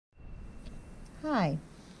Hi.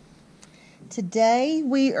 Today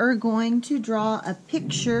we are going to draw a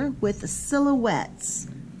picture with silhouettes.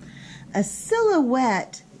 A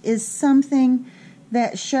silhouette is something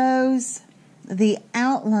that shows the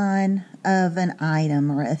outline of an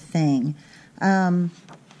item or a thing. In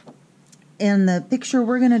the picture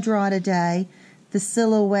we're going to draw today, the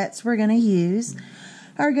silhouettes we're going to use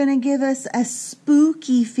are going to give us a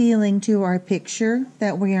spooky feeling to our picture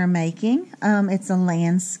that we are making. It's a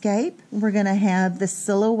landscape. We're going to have the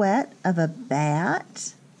silhouette of a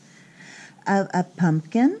bat, of a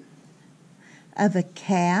pumpkin, of a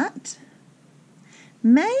cat,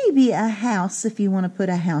 maybe a house if you want to put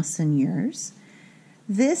a house in yours.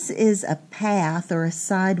 This is a path or a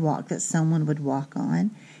sidewalk that someone would walk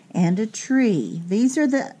on, and a tree. These are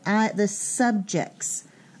the subjects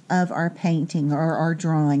of our painting or our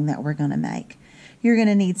drawing that we're going to make. You're going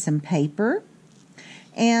to need some paper,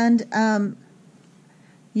 and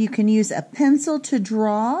you can use a pencil to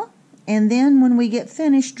draw, and then when we get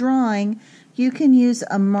finished drawing, you can use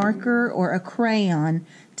a marker or a crayon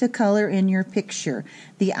to color in your picture.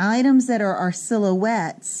 The items that are our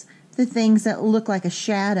silhouettes, the things that look like a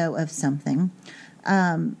shadow of something,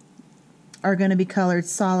 are going to be colored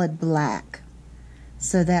solid black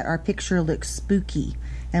so that our picture looks spooky.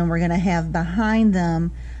 And we're going to have behind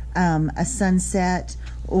them a sunset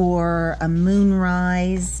or a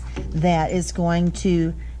moonrise that is going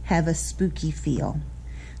to have a spooky feel.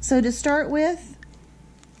 So to start with,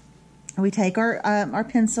 we take our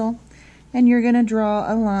pencil, and you're going to draw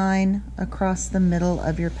a line across the middle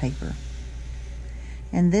of your paper.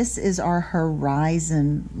 And this is our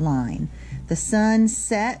horizon line. The sun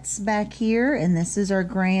sets back here, and this is our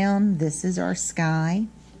ground, this is our sky.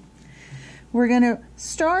 We're going to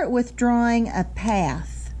start with drawing a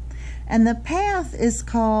path. And the path is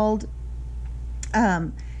called,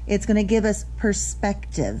 it's going to give us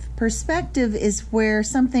perspective. Perspective is where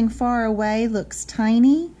something far away looks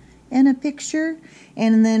tiny in a picture,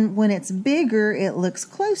 and then when it's bigger, it looks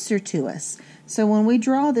closer to us. So when we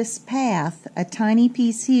draw this path, a tiny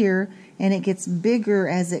piece here, and it gets bigger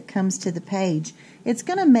as it comes to the page, it's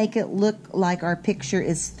going to make it look like our picture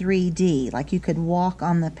is 3D, like you could walk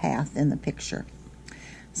on the path in the picture.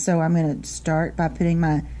 So I'm going to start by putting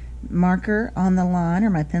my marker on the line,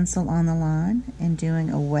 or my pencil on the line, and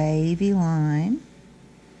doing a wavy line,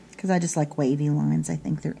 because I just like wavy lines. I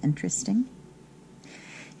think they're interesting.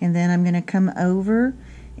 And then I'm going to come over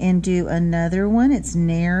and do another one. It's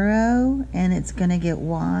narrow, and it's going to get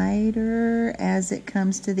wider as it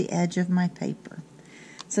comes to the edge of my paper.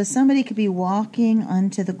 So somebody could be walking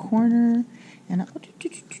onto the corner and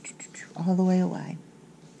all the way away.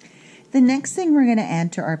 The next thing we're going to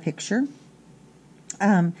add to our picture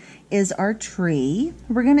is our tree.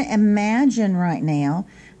 We're going to imagine right now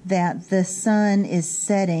that the sun is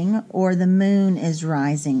setting or the moon is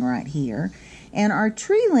rising right here. And our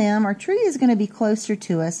tree is going to be closer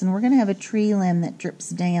to us, and we're going to have a tree limb that drips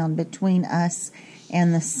down between us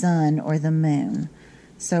and the sun or the moon.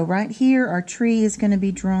 So right here, our tree is going to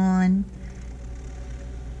be drawn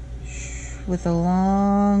with a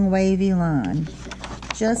long wavy line,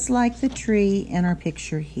 just like the tree in our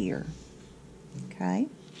picture here. Okay?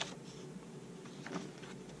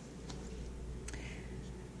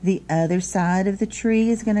 The other side of the tree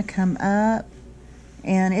is going to come up,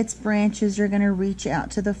 and its branches are going to reach out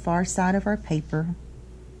to the far side of our paper.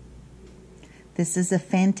 This is a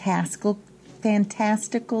fantastical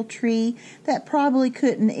tree that probably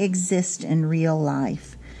couldn't exist in real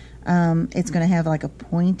life. It's going to have like a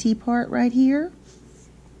pointy part right here.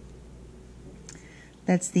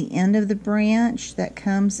 That's the end of the branch that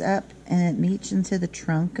comes up and it meets into the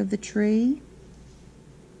trunk of the tree.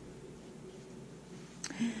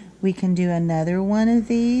 We can do another one of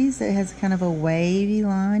these that has kind of a wavy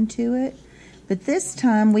line to it. But this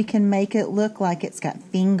time we can make it look like it's got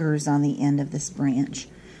fingers on the end of this branch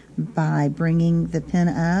by bringing the pen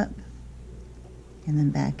up and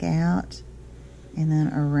then back out and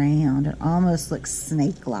then around. It almost looks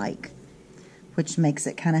snake-like, which makes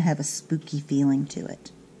it kind of have a spooky feeling to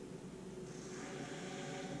it.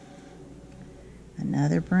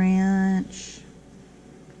 Another branch.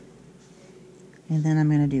 And then I'm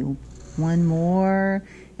going to do one more.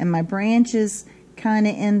 And my branches kind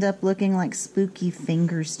of end up looking like spooky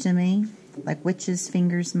fingers to me, like witches'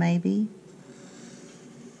 fingers maybe.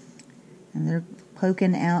 And they're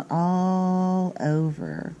poking out all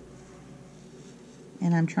over.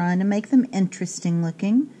 And I'm trying to make them interesting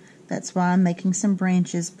looking. That's why I'm making some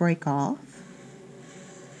branches break off.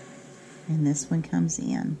 And this one comes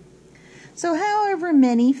in. So however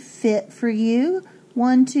many fit for you,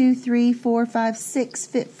 1, 2, 3, 4, 5, 6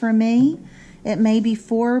 fit for me. It may be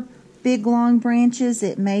 4 big long branches.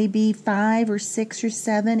 It may be 5 or 6 or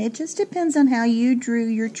 7. It just depends on how you drew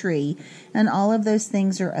your tree, and all of those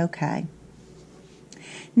things are okay.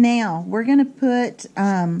 Now we're going to put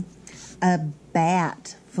a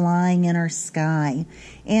bat flying in our sky,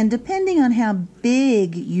 and depending on how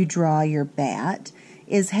big you draw your bat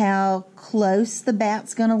is how close the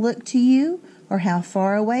bat's going to look to you or how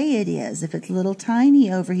far away it is. If it's little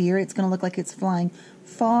tiny over here, it's going to look like it's flying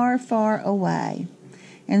far, far away.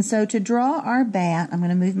 And so to draw our bat, I'm going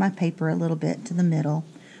to move my paper a little bit to the middle.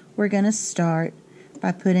 We're going to start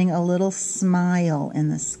by putting a little smile in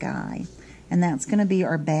the sky. And that's going to be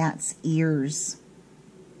our bat's ears.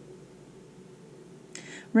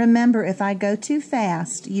 Remember, if I go too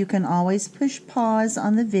fast, you can always push pause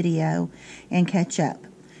on the video and catch up.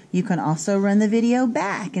 You can also run the video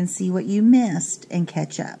back and see what you missed and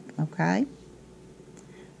catch up, okay?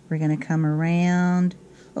 We're going to come around.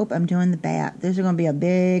 Oh, I'm doing the bat. This is going to be a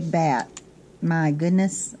big bat. My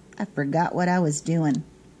goodness, I forgot what I was doing.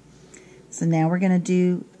 So now we're going to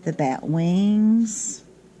do the bat wings.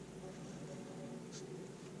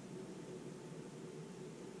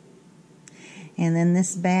 And then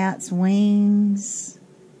this bat's wings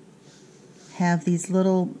have these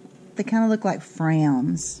little, they kind of look like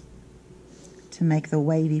frowns to make the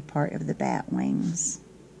wavy part of the bat wings.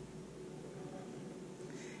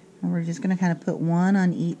 And we're just going to kind of put one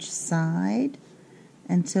on each side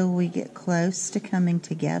until we get close to coming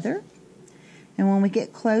together. And when we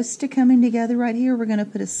get close to coming together right here, we're going to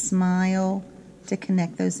put a smile to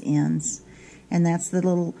connect those ends. And that's the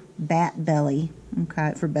little bat belly,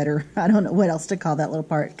 okay, for better, I don't know what else to call that little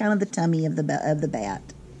part, kind of the tummy of the bat.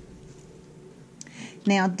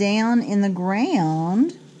 Now down in the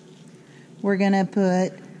ground, we're going to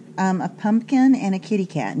put a pumpkin and a kitty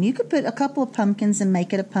cat. And you could put a couple of pumpkins and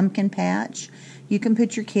make it a pumpkin patch. You can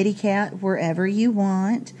put your kitty cat wherever you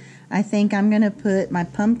want. I think I'm going to put my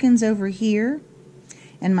pumpkins over here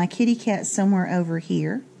and my kitty cat somewhere over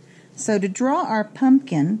here. So to draw our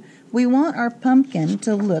pumpkin, we want our pumpkin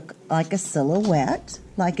to look like a silhouette,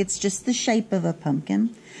 like it's just the shape of a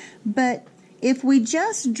pumpkin. But if we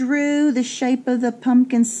just drew the shape of the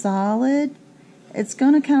pumpkin solid, it's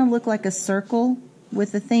going to kind of look like a circle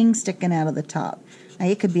with a thing sticking out of the top. Now,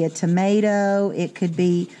 it could be a tomato, it could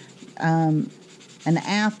be an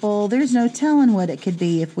apple. There's no telling what it could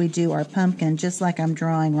be if we do our pumpkin just like I'm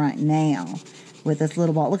drawing right now with this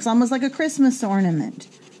little ball. It looks almost like a Christmas ornament.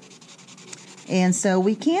 And so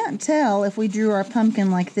we can't tell if we drew our pumpkin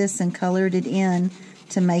like this and colored it in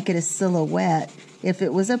to make it a silhouette if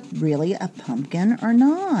it was really a pumpkin or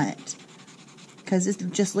not, because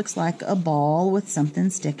it just looks like a ball with something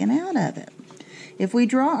sticking out of it. If we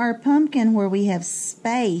draw our pumpkin where we have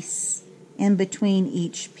space in between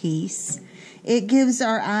each piece, it gives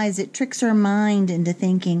our eyes, it tricks our mind into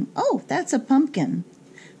thinking, oh, that's a pumpkin.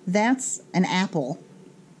 That's an apple.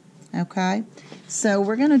 Okay? So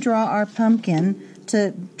we're going to draw our pumpkin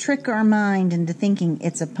to trick our mind into thinking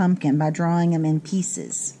it's a pumpkin by drawing them in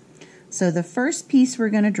pieces. So the first piece we're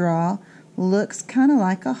going to draw looks kind of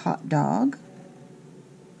like a hot dog.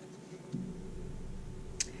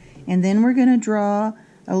 And then we're going to draw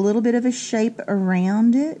a little bit of a shape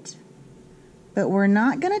around it, but we're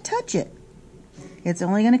not going to touch it. It's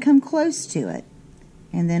only going to come close to it.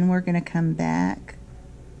 And then we're going to come back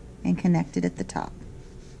and connect it at the top.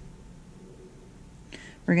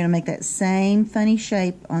 We're going to make that same funny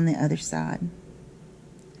shape on the other side.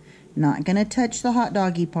 Not going to touch the hot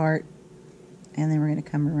doggy part. And then we're going to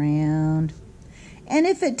come around. And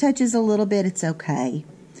if it touches a little bit, it's okay.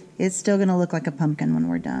 It's still going to look like a pumpkin when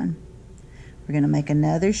we're done. We're going to make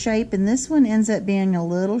another shape, and this one ends up being a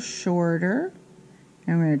little shorter.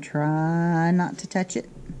 And we're going to try not to touch it.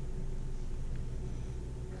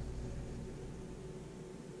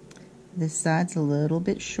 This side's a little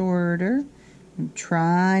bit shorter. And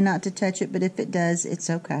try not to touch it, but if it does, it's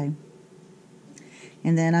okay.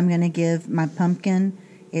 And then I'm going to give my pumpkin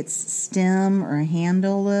its stem or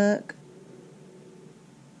handle look.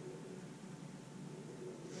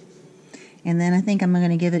 And then I think I'm going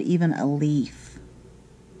to give it even a leaf.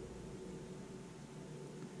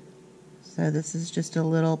 So this is just a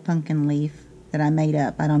little pumpkin leaf that I made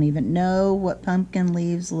up. I don't even know what pumpkin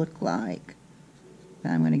leaves look like.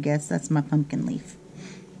 But I'm going to guess that's my pumpkin leaf.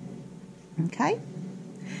 Okay?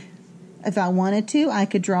 If I wanted to, I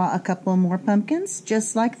could draw a couple more pumpkins,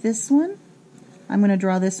 just like this one. I'm going to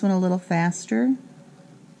draw this one a little faster,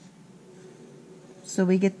 so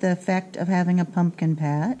we get the effect of having a pumpkin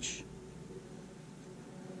patch.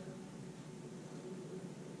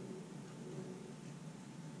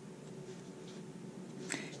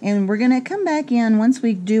 And we're going to come back in once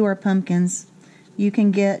we do our pumpkins. You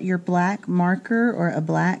can get your black marker or a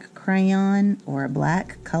black crayon or a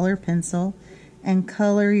black color pencil and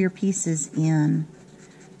color your pieces in.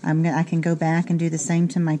 I can go back and do the same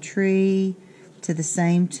to my tree, to the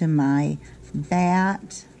same to my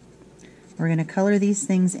bat. We're going to color these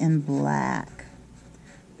things in black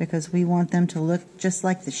because we want them to look just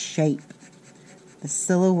like the shape, the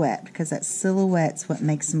silhouette, because that silhouette's what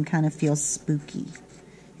makes them kind of feel spooky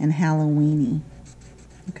and Halloween-y.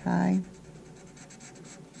 Okay?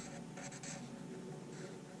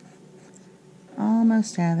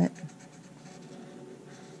 Almost have it.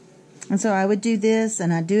 And so I would do this,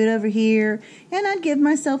 and I'd do it over here, and I'd give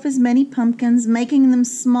myself as many pumpkins, making them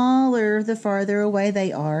smaller the farther away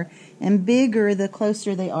they are, and bigger the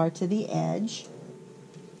closer they are to the edge.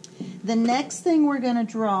 The next thing we're going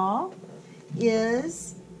to draw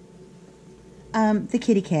is the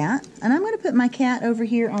kitty cat, and I'm going to put my cat over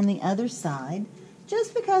here on the other side,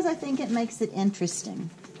 just because I think it makes it interesting.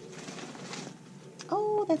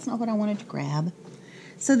 Oh, that's not what I wanted to grab.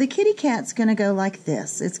 So the kitty cat's going to go like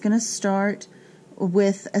this. It's going to start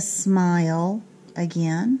with a smile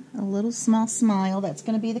again, a little small smile. That's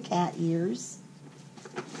going to be the cat ears.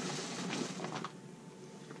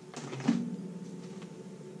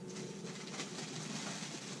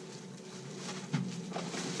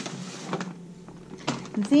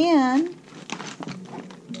 Then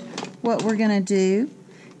what we're going to do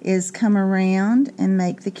is come around and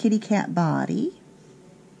make the kitty cat body.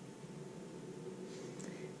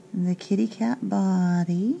 The kitty cat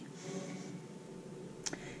body,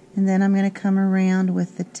 and then I'm going to come around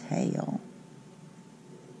with the tail,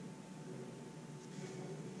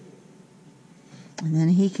 and then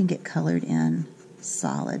he can get colored in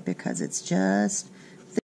solid because it's just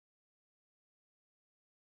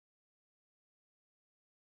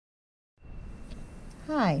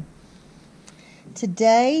Hi.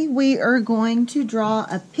 Today we are going to draw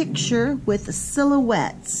a picture with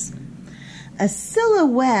silhouettes. A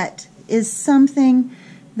silhouette is something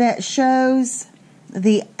that shows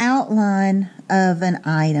the outline of an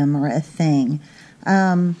item or a thing.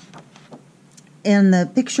 In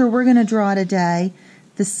the picture we're going to draw today,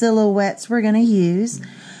 the silhouettes we're going to use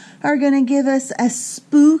are going to give us a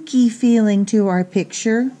spooky feeling to our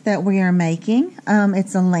picture that we are making.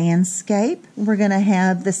 It's a landscape. We're going to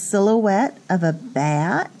have the silhouette of a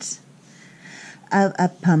bat, of a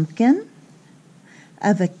pumpkin,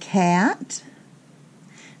 of a cat,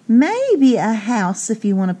 maybe a house if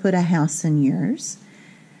you want to put a house in yours.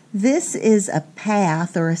 This is a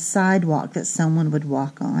path or a sidewalk that someone would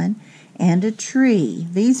walk on, and a tree.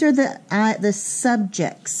 These are the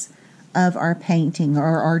subjects of our painting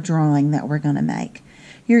or our drawing that we're going to make.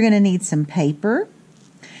 You're going to need some paper,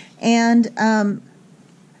 and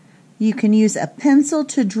you can use a pencil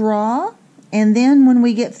to draw, and then when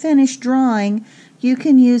we get finished drawing, you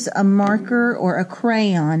can use a marker or a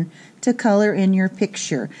crayon to color in your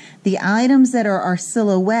picture. The items that are our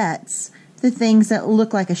silhouettes, the things that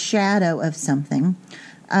look like a shadow of something,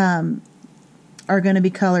 are going to be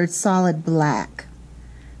colored solid black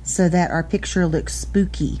so that our picture looks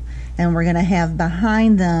spooky. And we're going to have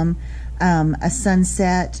behind them a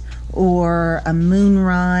sunset or a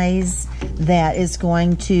moonrise that is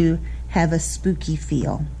going to have a spooky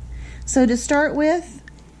feel. So to start with,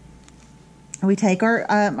 we take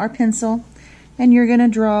our pencil, and you're going to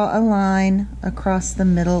draw a line across the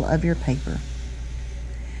middle of your paper.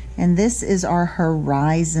 And this is our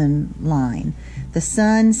horizon line. The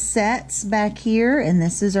sun sets back here, and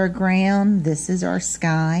this is our ground, this is our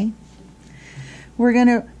sky. We're going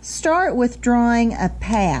to start with drawing a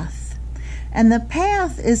path. And the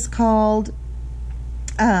path is called,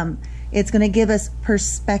 it's going to give us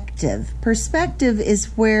perspective. Perspective is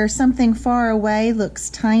where something far away looks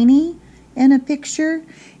tiny in a picture,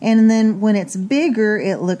 and then when it's bigger,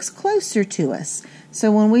 it looks closer to us. So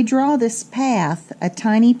when we draw this path, a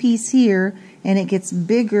tiny piece here, and it gets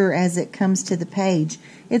bigger as it comes to the page,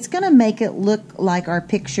 it's going to make it look like our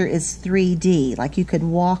picture is 3D, like you could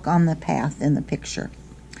walk on the path in the picture.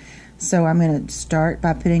 So I'm going to start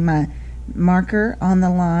by putting my marker on the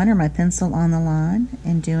line, or my pencil on the line,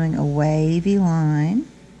 and doing a wavy line,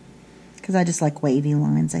 because I just like wavy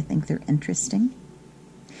lines. I think they're interesting.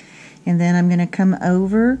 And then I'm going to come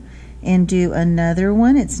over and do another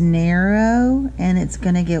one. It's narrow, and it's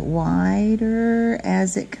going to get wider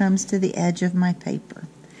as it comes to the edge of my paper.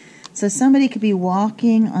 So somebody could be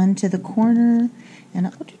walking onto the corner and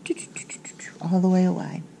all the way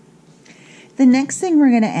away. The next thing we're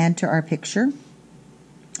going to add to our picture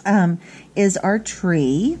is our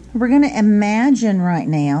tree. We're going to imagine right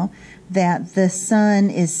now that the sun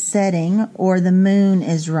is setting or the moon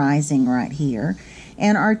is rising right here.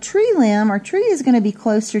 And our tree is going to be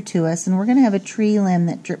closer to us, and we're going to have a tree limb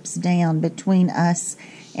that drips down between us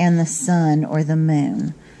and the sun or the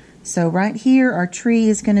moon. So right here, our tree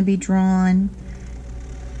is going to be drawn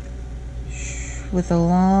with a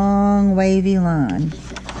long wavy line,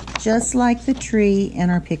 just like the tree in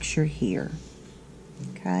our picture here.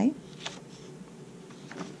 Okay?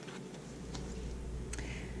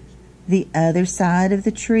 The other side of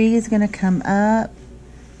the tree is going to come up,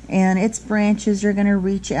 and its branches are going to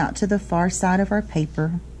reach out to the far side of our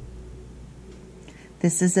paper.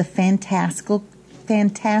 This is a fantastical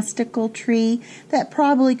tree that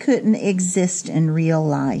probably couldn't exist in real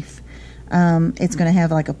life. It's going to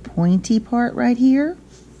have like a pointy part right here.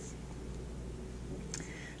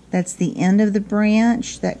 That's the end of the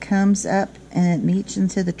branch that comes up and it meets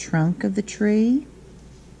into the trunk of the tree.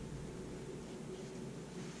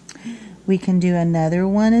 We can do another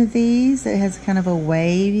one of these that has kind of a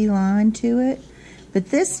wavy line to it.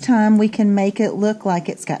 But this time we can make it look like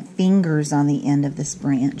it's got fingers on the end of this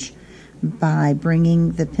branch by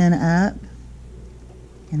bringing the pen up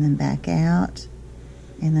and then back out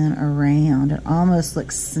and then around. It almost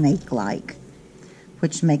looks snake-like,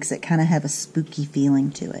 which makes it kind of have a spooky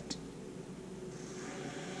feeling to it.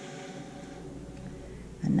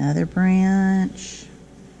 Another branch.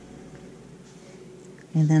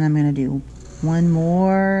 And then I'm going to do one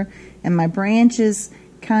more. And my branches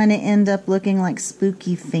kind of end up looking like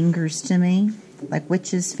spooky fingers to me, like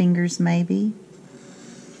witches' fingers maybe.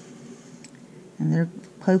 And they're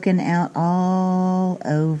poking out all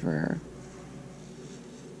over.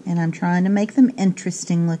 And I'm trying to make them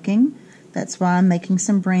interesting looking. That's why I'm making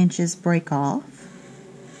some branches break off.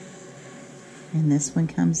 And this one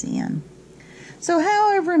comes in. So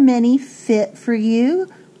however many fit for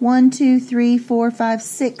you, 1, 2, 3, 4, 5,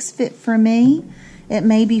 6 fit for me. It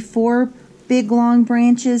may be 4 big long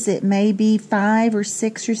branches. It may be 5 or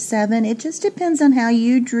 6 or 7. It just depends on how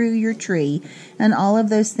you drew your tree. And all of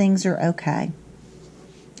those things are okay.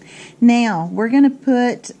 Now, we're going to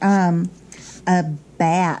put a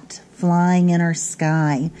bat flying in our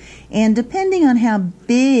sky. And depending on how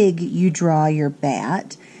big you draw your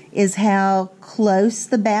bat is how close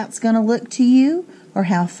the bat's going to look to you or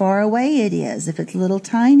how far away it is. If it's a little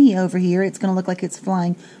tiny over here, it's going to look like it's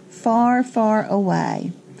flying far, far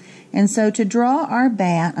away. And so to draw our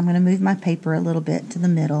bat, I'm going to move my paper a little bit to the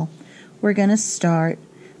middle. We're going to start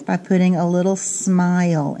by putting a little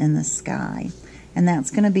smile in the sky. And that's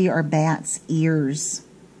going to be our bat's ears.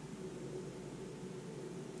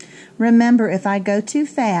 Remember, if I go too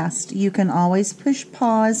fast, you can always push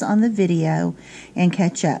pause on the video and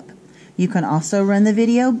catch up. You can also run the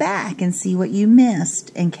video back and see what you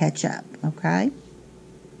missed and catch up, okay?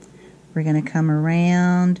 We're going to come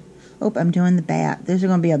around. Oh, I'm doing the bat. This is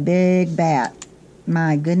going to be a big bat.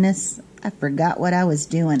 My goodness, I forgot what I was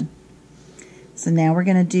doing. So now we're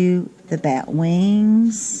going to do the bat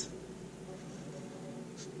wings.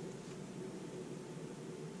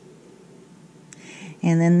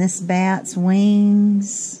 And then this bat's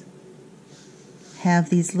wings have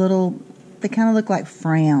these little, they kind of look like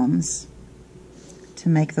frowns to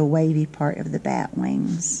make the wavy part of the bat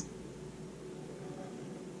wings.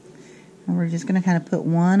 And we're just going to kind of put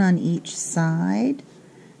one on each side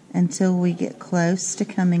until we get close to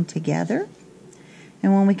coming together.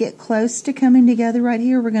 And when we get close to coming together right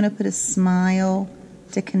here, we're going to put a smile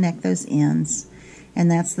to connect those ends. And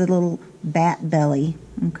that's the little bat belly,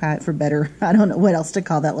 okay, for better, I don't know what else to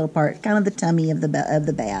call that little part, kind of the tummy of the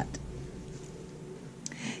bat.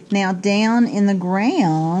 Now down in the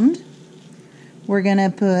ground, we're going to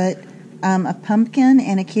put a pumpkin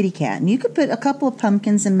and a kitty cat. And you could put a couple of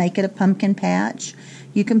pumpkins and make it a pumpkin patch.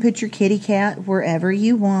 You can put your kitty cat wherever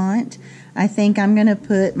you want. I think I'm going to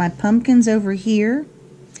put my pumpkins over here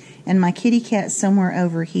and my kitty cat somewhere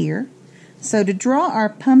over here. So to draw our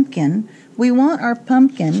pumpkin, we want our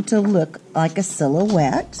pumpkin to look like a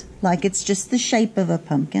silhouette, like it's just the shape of a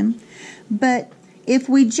pumpkin. But if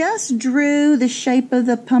we just drew the shape of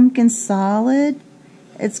the pumpkin solid,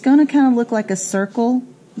 it's going to kind of look like a circle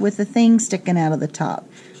with a thing sticking out of the top.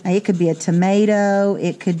 Now, it could be a tomato,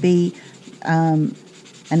 it could be an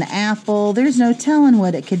apple. There's no telling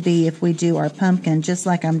what it could be if we do our pumpkin just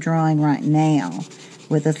like I'm drawing right now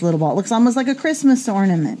with this little ball. It looks almost like a Christmas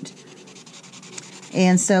ornament.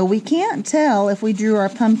 And so we can't tell if we drew our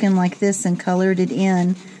pumpkin like this and colored it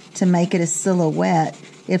in to make it a silhouette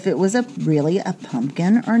if it was really a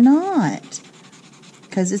pumpkin or not.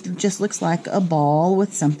 Because it just looks like a ball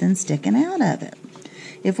with something sticking out of it.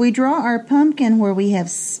 If we draw our pumpkin where we have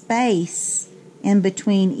space in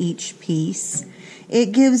between each piece,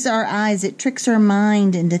 it gives our eyes, it tricks our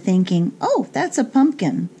mind into thinking, oh, that's a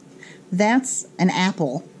pumpkin. that's an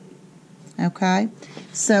apple. Okay,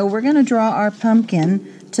 so we're going to draw our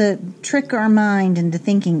pumpkin to trick our mind into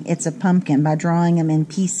thinking it's a pumpkin by drawing them in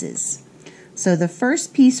pieces. So the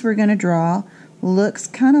first piece we're going to draw looks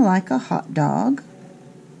kind of like a hot dog.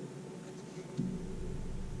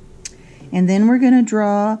 And then we're going to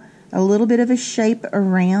draw a little bit of a shape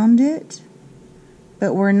around it,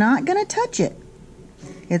 but we're not going to touch it.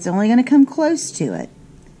 It's only going to come close to it.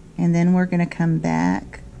 And then we're going to come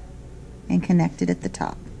back and connect it at the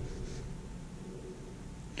top.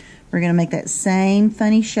 We're going to make that same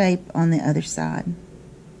funny shape on the other side.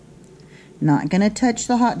 Not going to touch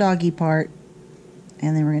the hot doggy part.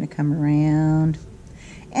 And then we're going to come around.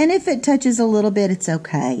 And if it touches a little bit, it's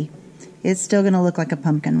okay. It's still going to look like a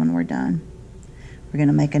pumpkin when we're done. We're going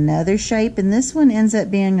to make another shape, and this one ends up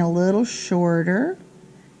being a little shorter.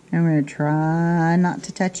 And we're going to try not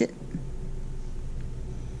to touch it.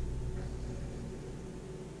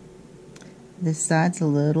 This side's a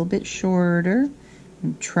little bit shorter.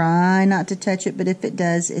 And try not to touch it, but if it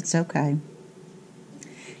does, it's okay.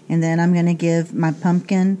 And then I'm going to give my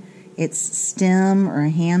pumpkin its stem or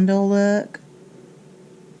handle look.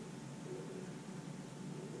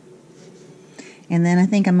 And then I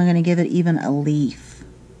think I'm going to give it even a leaf.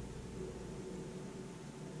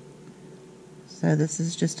 So this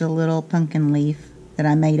is just a little pumpkin leaf that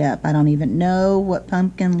I made up. I don't even know what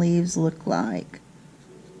pumpkin leaves look like.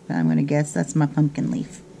 But I'm going to guess that's my pumpkin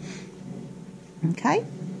leaf. Okay.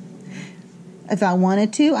 If I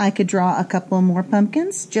wanted to, I could draw a couple more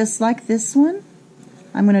pumpkins, just like this one.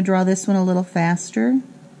 I'm going to draw this one a little faster,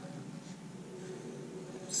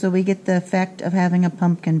 so we get the effect of having a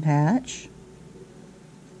pumpkin patch.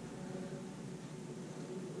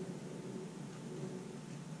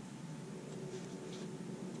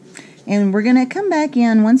 And we're going to come back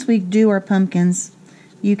in once we do our pumpkins.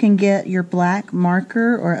 You can get your black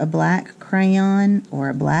marker or a black crayon or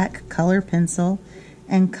a black color pencil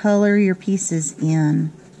and color your pieces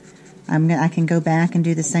in. I can go back and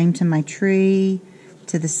do the same to my tree,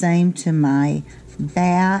 to the same to my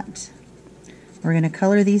bat. We're going to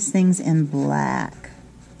color these things in black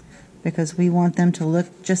because we want them to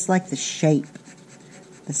look just like the shape,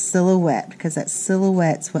 the silhouette, because that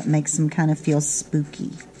silhouette's what makes them kind of feel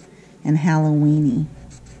spooky and Halloweeny.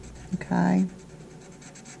 Okay.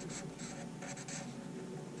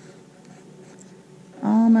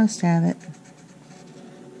 Almost have it.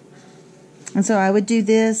 And so I would do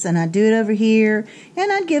this, and I'd do it over here,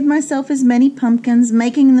 and I'd give myself as many pumpkins,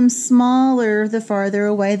 making them smaller the farther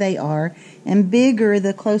away they are, and bigger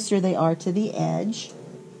the closer they are to the edge.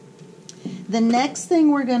 The next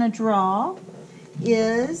thing we're going to draw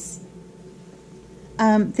is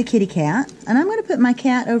the kitty cat, and I'm going to put my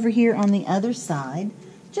cat over here on the other side,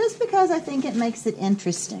 just because I think it makes it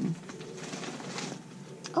interesting.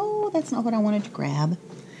 Oh, that's not what I wanted to grab.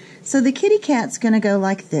 So the kitty cat's going to go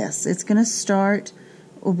like this. It's going to start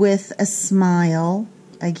with a smile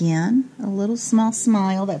again, a little small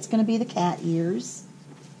smile. That's going to be the cat ears.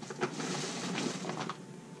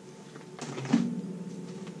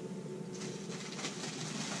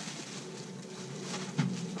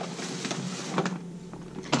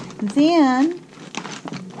 Then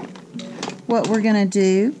what we're going to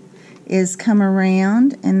do is come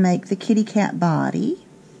around and make the kitty cat body.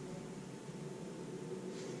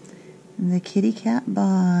 The kitty cat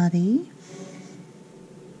body.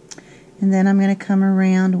 And then I'm going to come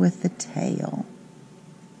around with the tail.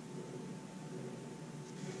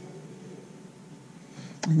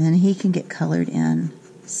 And then he can get colored in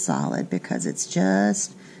solid because it's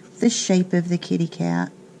just the shape of the kitty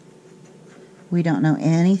cat. We don't know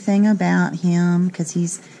anything about him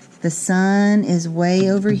because the sun is way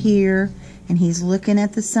over here and he's looking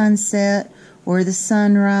at the sunset or the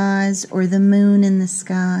sunrise or the moon in the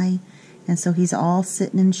sky. And so he's all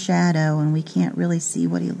sitting in shadow and we can't really see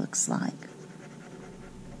what he looks like.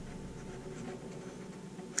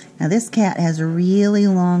 Now this cat has a really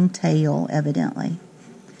long tail, evidently.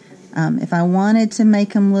 If I wanted to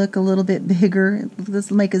make him look a little bit bigger,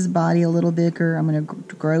 let's make his body a little bigger. I'm going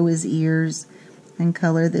to grow his ears and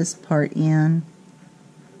color this part in.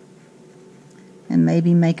 And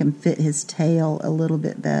maybe make him fit his tail a little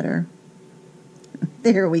bit better.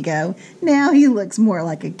 There we go. Now he looks more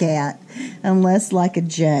like a cat and less like a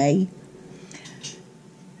jay.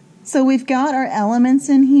 So we've got our elements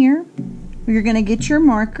in here. You're going to get your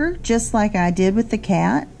marker just like I did with the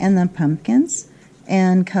cat and the pumpkins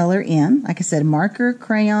and color in. Like I said, marker,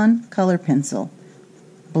 crayon, color pencil,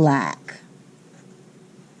 black.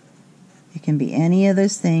 It can be any of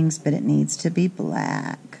those things, but it needs to be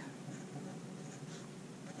black.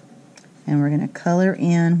 And we're going to color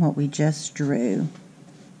in what we just drew.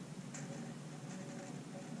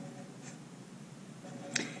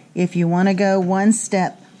 If you want to go one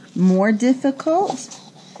step more difficult,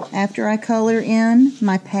 after I color in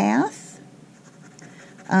my path,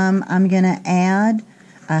 I'm going to add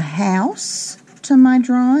a house to my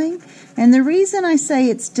drawing. And the reason I say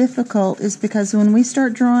it's difficult is because when we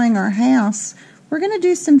start drawing our house, we're going to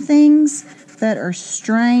do some things that are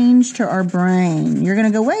strange to our brain. You're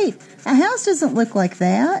going to go, wait, a house doesn't look like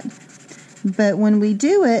that. But when we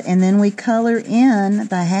do it and then we color in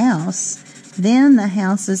the house, then the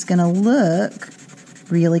house is going to look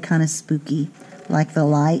really kind of spooky, like the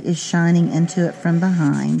light is shining into it from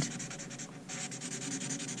behind.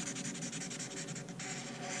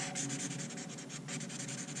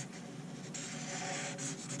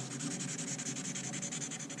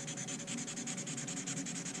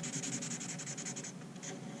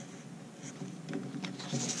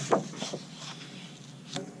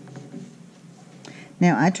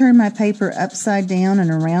 Now, I turn my paper upside down and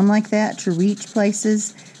around like that to reach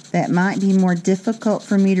places that might be more difficult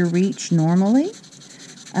for me to reach normally.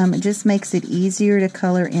 It just makes it easier to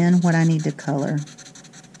color in what I need to color.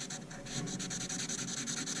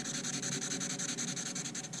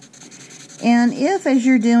 And if, as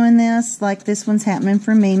you're doing this, like this one's happening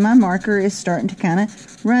for me, my marker is starting to kind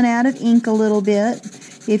of run out of ink a little bit,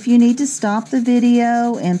 if you need to stop the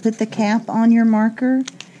video and put the cap on your marker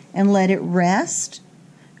and let it rest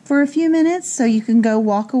for a few minutes so you can go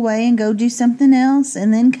walk away and go do something else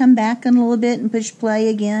and then come back in a little bit and push play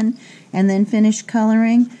again and then finish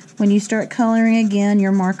coloring. When you start coloring again,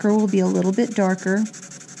 your marker will be a little bit darker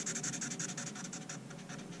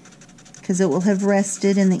because it will have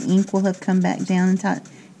rested and the ink will have come back down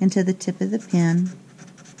into the tip of the pen.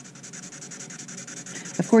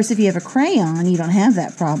 Of course, if you have a crayon, you don't have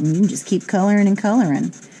that problem. You can just keep coloring and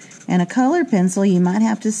coloring. And a color pencil, you might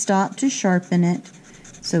have to stop to sharpen it.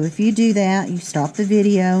 So if you do that, you stop the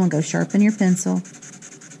video and go sharpen your pencil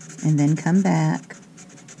and then come back.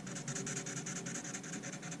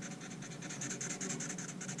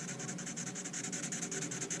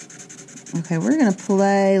 Okay, we're going to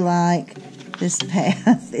play like this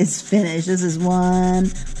path is finished. This is one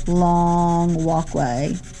long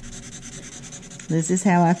walkway. This is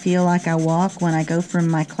how I feel like I walk when I go from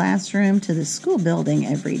my classroom to the school building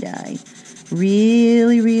every day.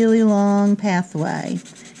 Really, really long pathway.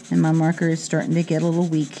 And my marker is starting to get a little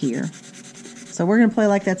weak here. So we're going to play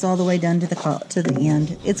like that's all the way done to the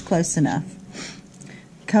end. It's close enough.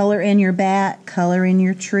 Color in your bat, color in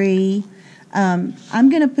your tree. I'm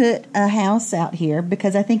going to put a house out here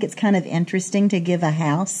because I think it's kind of interesting to give a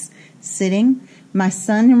house sitting. My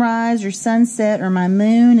sunrise or sunset or my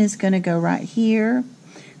moon is going to go right here.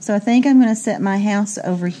 So I think I'm going to set my house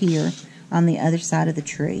over here on the other side of the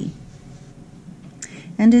tree.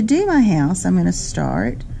 And to do my house, I'm going to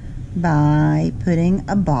start by putting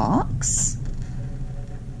a box,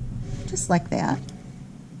 just like that.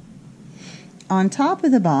 On top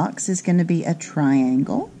of the box is going to be a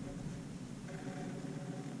triangle.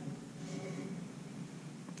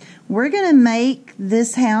 We're going to make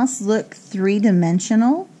this house look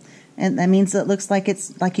three-dimensional, and that means it looks like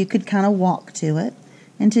it's like you could kind of walk to it.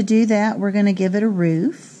 And to do that, we're going to give it a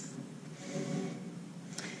roof.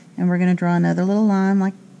 And we're going to draw another little line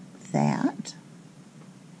like that.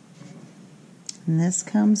 And this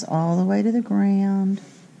comes all the way to the ground,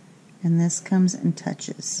 and this comes and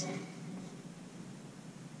touches.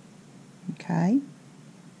 Okay?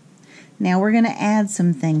 Now we're going to add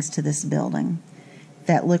some things to this building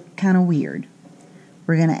that look kind of weird.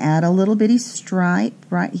 We're going to add a little bitty stripe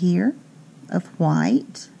right here of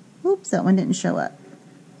white. Oops, that one didn't show up.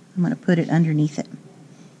 I'm going to put it underneath it.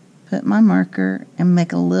 Put my marker and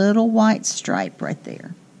make a little white stripe right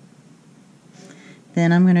there.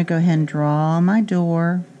 Then I'm going to go ahead and draw my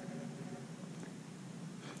door,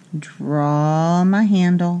 draw my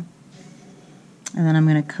handle, and then I'm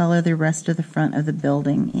going to color the rest of the front of the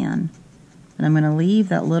building in. And I'm going to leave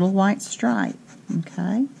that little white stripe.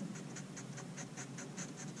 Okay.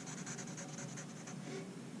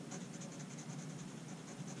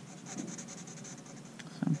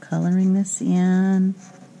 So I'm coloring this in.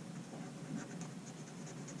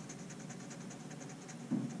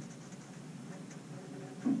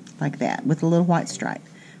 Like that, with a little white stripe.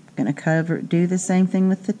 I'm going to do the same thing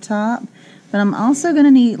with the top, but I'm also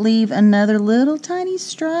going to leave another little tiny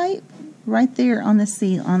stripe right there on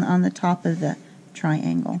the on the top of the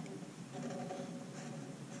triangle.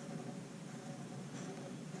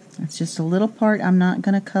 It's just a little part I'm not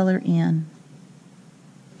going to color in.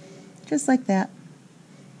 Just like that.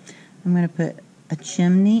 I'm going to put a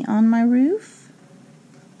chimney on my roof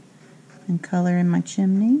and color in my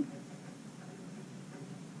chimney.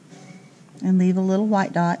 And leave a little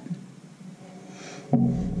white dot.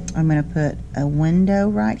 I'm going to put a window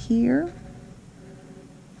right here.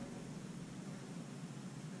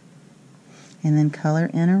 And then color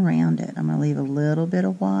in around it. I'm going to leave a little bit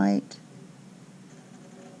of white.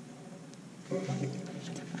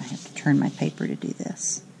 I have to turn my paper to do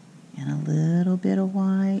this. And a little bit of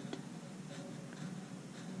white.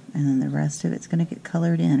 And then the rest of it's going to get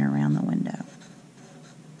colored in around the window.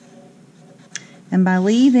 And by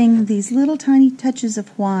leaving these little tiny touches of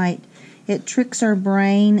white, it tricks our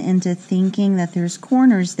brain into thinking that there's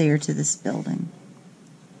corners there to this building.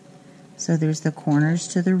 So there's the corners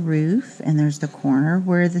to the roof, and there's the corner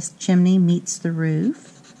where this chimney meets the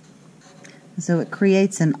roof. So it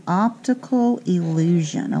creates an optical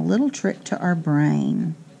illusion, a little trick to our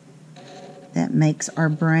brain that makes our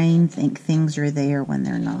brain think things are there when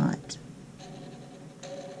they're not.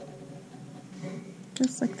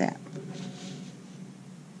 Just like that.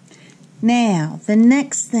 Now, the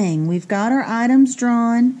next thing, we've got our items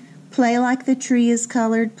drawn. Play like the tree is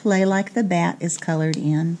colored, play like the bat is colored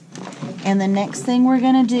in. And the next thing we're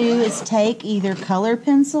going to do is take either color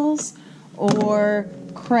pencils or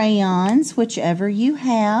crayons, whichever you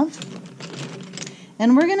have.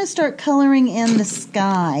 And we're going to start coloring in the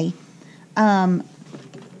sky. I'm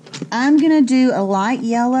going to do a light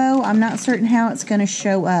yellow. I'm not certain how it's going to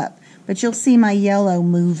show up, but you'll see my yellow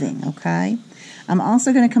moving, okay? I'm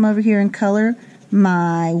also going to come over here and color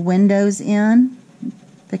my windows in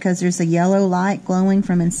because there's a yellow light glowing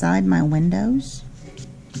from inside my windows.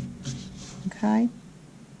 Okay.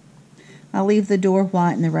 I'll leave the door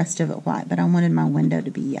white and the rest of it white, but I wanted my window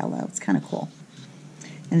to be yellow. It's kind of cool.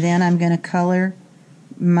 And then I'm going to color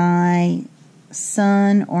my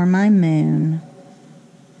sun or my moon.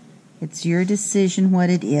 It's your decision what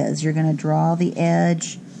it is. You're going to draw the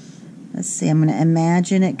edge. Let's see, I'm going to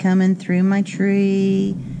imagine it coming through my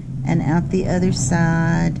tree and out the other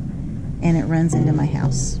side, and it runs into my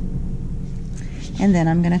house. And then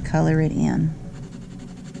I'm going to color it in.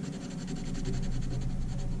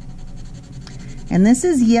 And this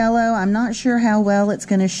is yellow. I'm not sure how well it's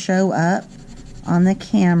going to show up on the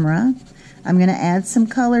camera. I'm going to add some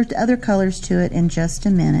color, other colors to it in just a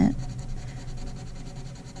minute.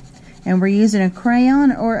 And we're using a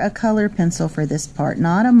crayon or a color pencil for this part,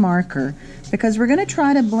 not a marker, because we're going to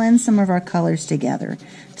try to blend some of our colors together.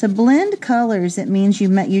 To blend colors, it means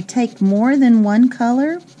you take more than one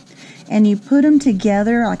color and you put them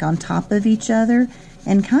together like on top of each other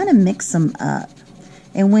and kind of mix them up.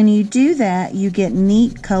 And when you do that, you get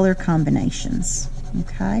neat color combinations.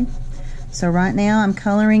 Okay? So right now I'm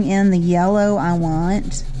coloring in the yellow I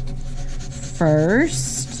want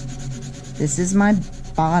first. This is my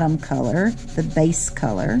bottom color, the base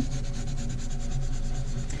color.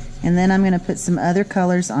 And then I'm going to put some other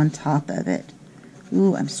colors on top of it.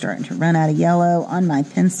 Ooh, I'm starting to run out of yellow on my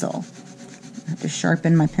pencil. I have to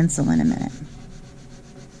sharpen my pencil in a minute.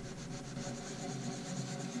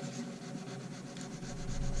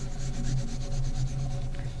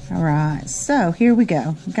 Alright, so here we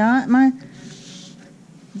go. Got my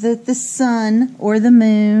the sun or the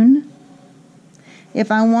moon.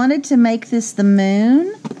 If I wanted to make this the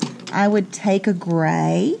moon, I would take a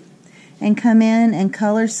gray and come in and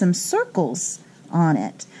color some circles on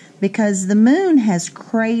it, because the moon has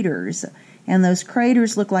craters, and those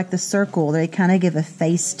craters look like the circle. They kind of give a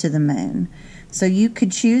face to the moon. So you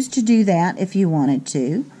could choose to do that if you wanted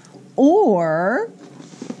to, or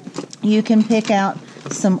you can pick out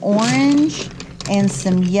some orange and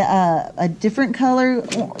some a different color,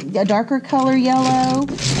 a darker color yellow,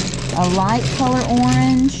 a light color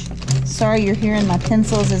orange. Sorry, you're hearing my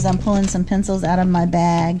pencils as I'm pulling some pencils out of my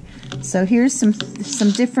bag. So here's some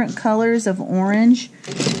different colors of orange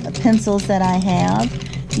pencils that I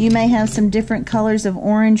have. You may have some different colors of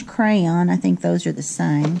orange crayon. I think those are the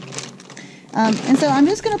same. And so I'm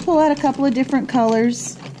just going to pull out a couple of different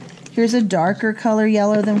colors. Here's a darker color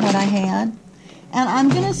yellow than what I had. And I'm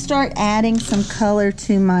going to start adding some color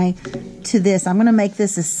to this. I'm going to make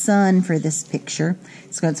this a sun for this picture.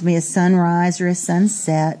 It's going to be a sunrise or a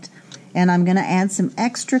sunset. And I'm going to add some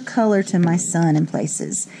extra color to my sun in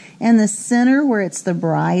places. In the center where it's the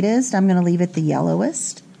brightest, I'm going to leave it the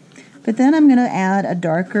yellowest. But then I'm going to add a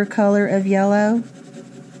darker color of yellow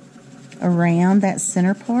around that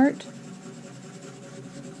center part.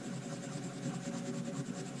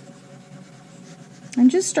 And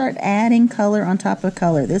just start adding color on top of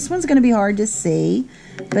color. This one's going to be hard to see,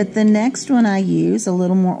 but the next one I use, a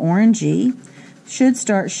little more orangey, should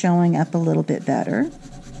start showing up a little bit better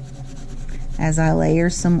as I layer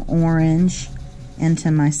some orange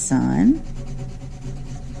into my sun.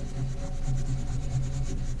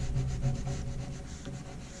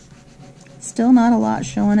 Still not a lot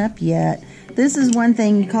showing up yet. This is one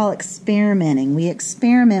thing you call experimenting. We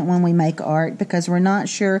experiment when we make art because we're not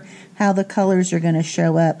sure how the colors are going to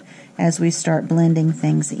show up as we start blending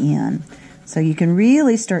things in. So you can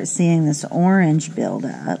really start seeing this orange build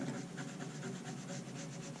up.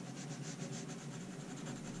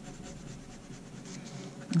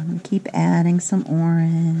 I'm going to keep adding some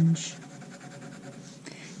orange.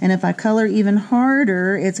 And if I color even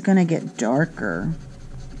harder, it's going to get darker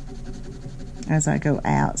as I go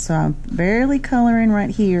out. So I'm barely coloring right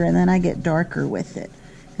here, and then I get darker with it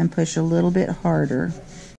and push a little bit harder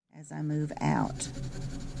as I move out.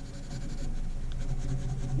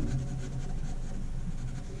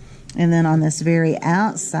 And then on this very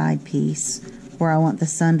outside piece, where I want the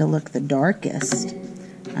sun to look the darkest,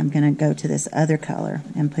 I'm going to go to this other color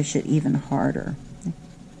and push it even harder.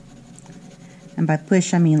 And by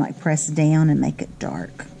push, I mean like press down and make it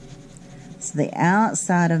dark. So the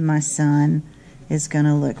outside of my sun is going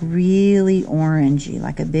to look really orangey,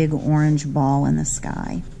 like a big orange ball in the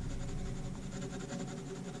sky.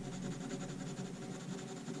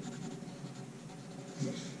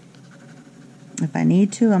 If I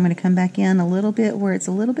need to, I'm going to come back in a little bit where it's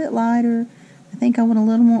a little bit lighter. I think I want a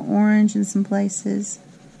little more orange in some places.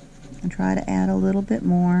 And try to add a little bit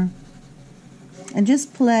more. And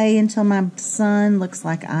just play until my sun looks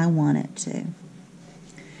like I want it to.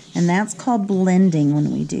 And that's called blending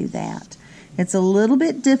when we do that. It's a little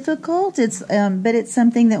bit difficult, but it's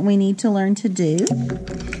something that we need to learn to do.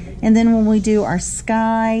 And then when we do our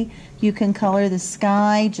sky, you can color the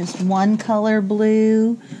sky just one color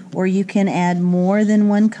blue, or you can add more than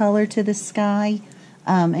one color to the sky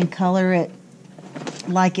and color it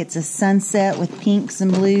like it's a sunset with pinks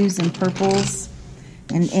and blues and purples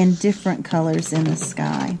and different colors in the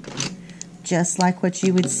sky. Just like what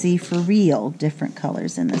you would see for real, different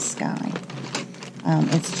colors in the sky.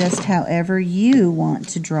 It's just however you want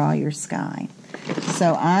to draw your sky.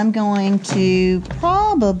 So I'm going to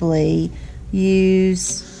probably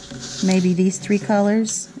use maybe these three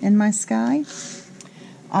colors in my sky.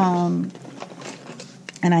 And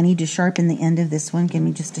I need to sharpen the end of this one. Give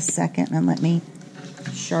me just a second and let me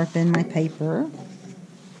sharpen my paper.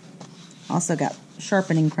 Also got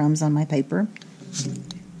sharpening crumbs on my paper.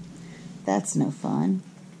 That's no fun.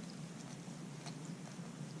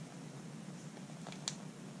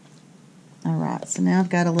 Alright, so now I've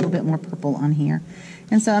got a little bit more purple on here.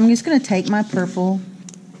 And so I'm just going to take my purple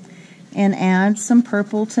and add some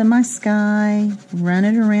purple to my sky, run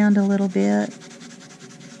it around a little bit.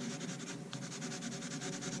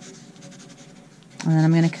 And then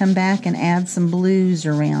I'm going to come back and add some blues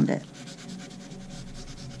around it.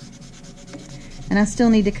 And I still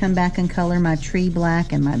need to come back and color my tree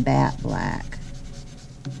black and my bat black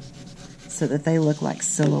so that they look like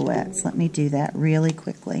silhouettes. Let me do that really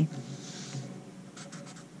quickly.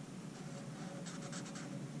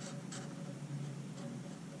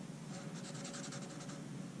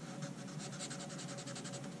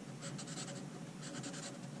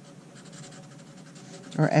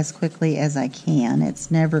 Or as quickly as I can.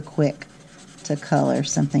 It's never quick to color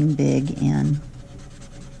something big in.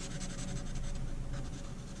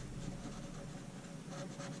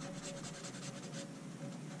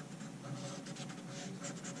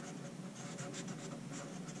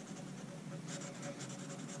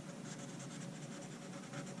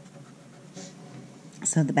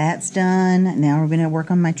 So the bat's done. Now we're going to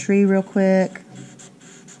work on my tree real quick.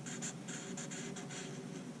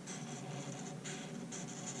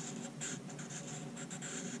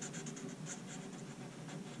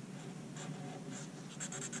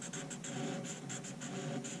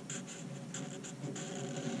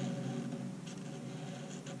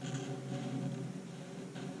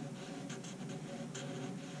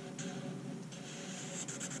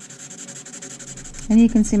 And you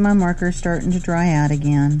can see my marker starting to dry out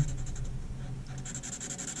again.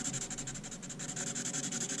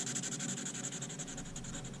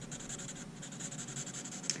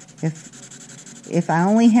 If I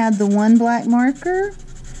only had the one black marker,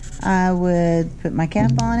 I would put my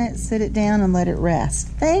cap on it, sit it down, and let it rest.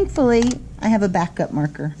 Thankfully, I have a backup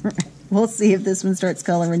marker. We'll see if this one starts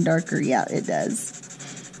coloring darker. Yeah, it does.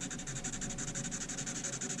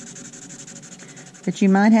 But you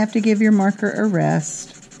might have to give your marker a rest.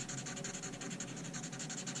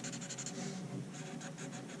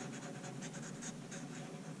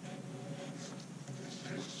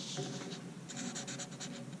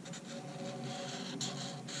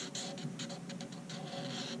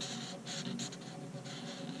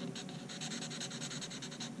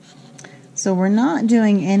 So we're not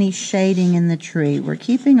doing any shading in the tree. We're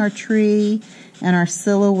keeping our tree and our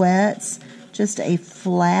silhouettes just a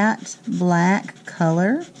flat black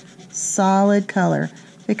color solid color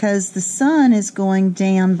because the sun is going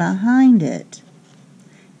down behind it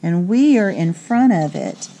and we are in front of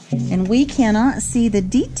it, and we cannot see the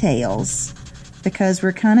details because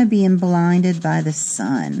we're kind of being blinded by the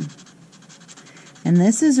sun. And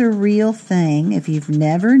this is a real thing. If you've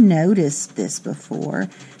never noticed this before,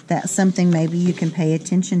 that's something maybe you can pay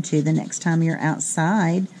attention to the next time you're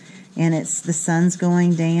outside and the sun's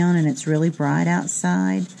going down and it's really bright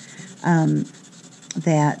outside.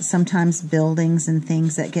 That sometimes buildings and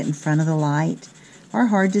things that get in front of the light are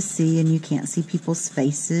hard to see, and you can't see people's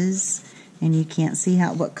faces, and you can't see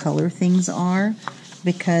what color things are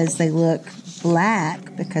because they look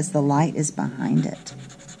black because the light is behind it.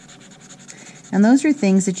 And those are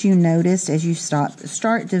things that you notice as you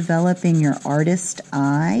start developing your artist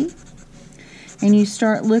eye, and you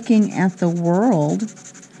start looking at the world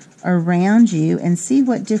around you and see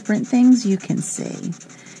what different things you can see.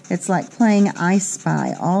 It's like playing I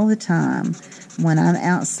Spy all the time. When I'm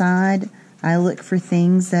outside, I look for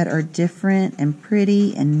things that are different and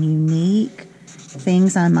pretty and unique,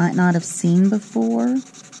 things I might not have seen before,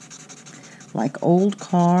 like old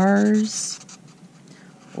cars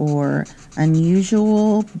or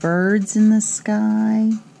unusual birds in the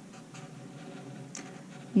sky.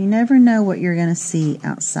 You never know what you're going to see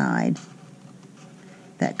outside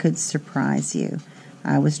that could surprise you.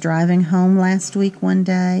 I was driving home last week one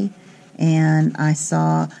day, and I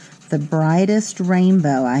saw the brightest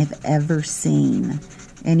rainbow I've ever seen.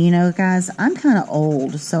 And you know, guys, I'm kind of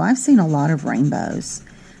old, so I've seen a lot of rainbows.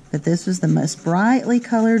 But this was the most brightly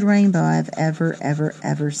colored rainbow I've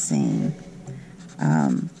ever seen.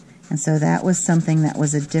 And so that was something that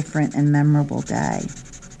was a different and memorable day.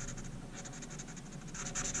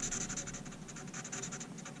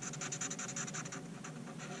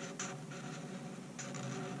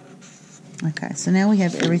 Okay, so now we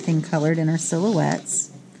have everything colored in our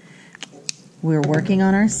silhouettes. We're working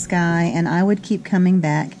on our sky, and I would keep coming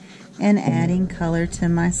back and adding color to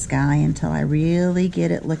my sky until I really get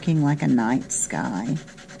it looking like a night sky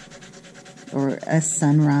or a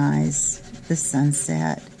sunrise, the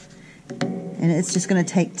sunset. And it's just going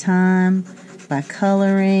to take time by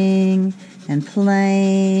coloring and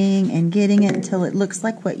playing and getting it until it looks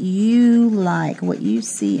like, what you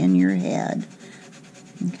see in your head.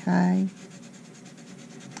 Okay?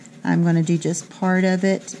 I'm going to do just part of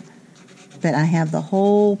it, but I have the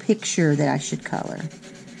whole picture that I should color.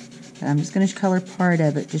 But I'm just going to color part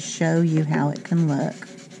of it to show you how it can look.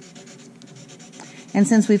 And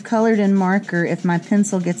since we've colored in marker, if my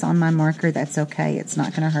pencil gets on my marker, that's okay. It's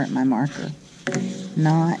not going to hurt my marker.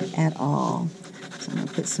 Not at all. So I'm going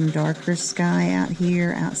to put some darker sky out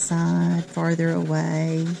here, outside, farther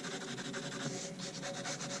away.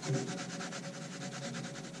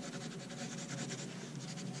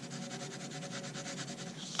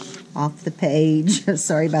 Off the page.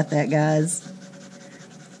 Sorry about that, guys.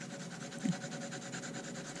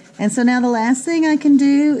 And so now the last thing I can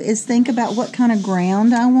do is think about what kind of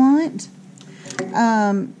ground I want.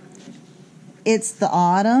 It's the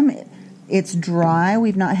autumn. It's dry.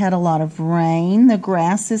 We've not had a lot of rain. The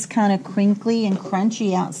grass is kind of crinkly and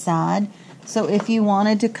crunchy outside. So if you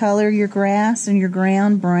wanted to color your grass and your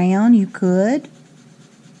ground brown, you could.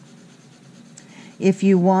 If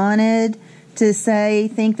you wanted to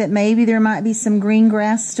think that maybe there might be some green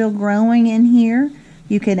grass still growing in here,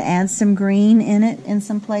 you could add some green in it in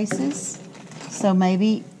some places. So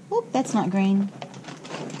maybe, that's not green.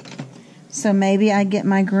 So maybe I get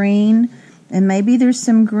my green, and maybe there's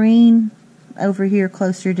some green over here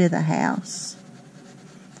closer to the house.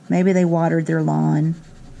 Maybe they watered their lawn.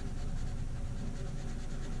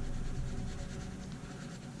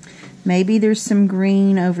 Maybe there's some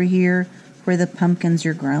green over here where the pumpkins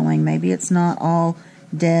are growing. Maybe it's not all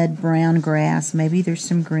dead brown grass. Maybe there's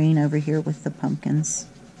some green over here with the pumpkins.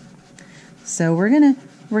 So we're gonna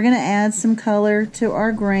add some color to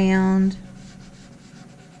our ground,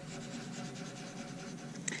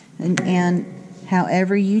 and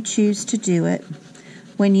however you choose to do it.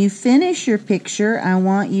 When you finish your picture, I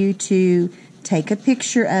want you to take a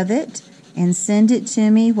picture of it and send it to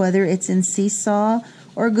me, whether it's in Seesaw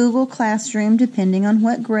or Google Classroom, depending on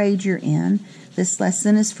what grade you're in. This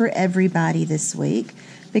lesson is for everybody this week,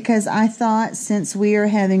 because I thought, since we are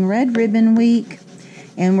having Red Ribbon Week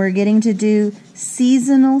and we're getting to do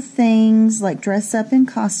seasonal things like dress up in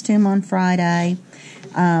costume on Friday,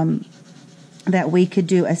 that we could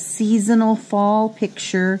do a seasonal fall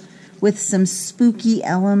picture with some spooky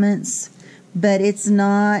elements, but it's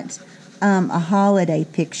not a holiday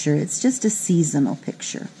picture. It's just a seasonal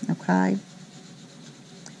picture, okay?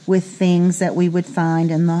 With things that we would find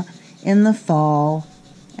in the fall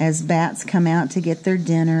as bats come out to get their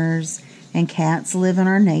dinners and cats live in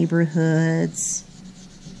our neighborhoods.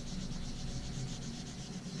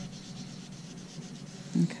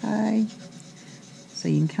 Okay, so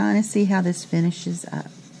you can kind of see how this finishes up.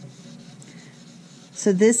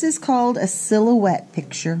 So this is called a silhouette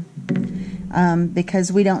picture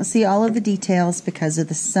because we don't see all of the details because of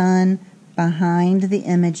the sun behind the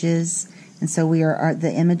images, and so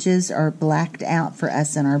the images are blacked out for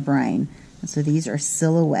us in our brain. And so these are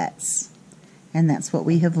silhouettes, and that's what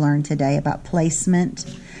we have learned today about placement,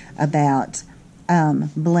 about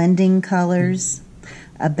blending colors,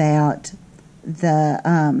 about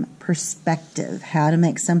the perspective, how to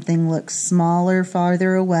make something look smaller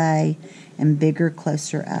farther away and bigger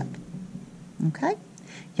closer up. Okay?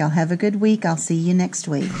 Y'all have a good week. I'll see you next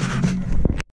week.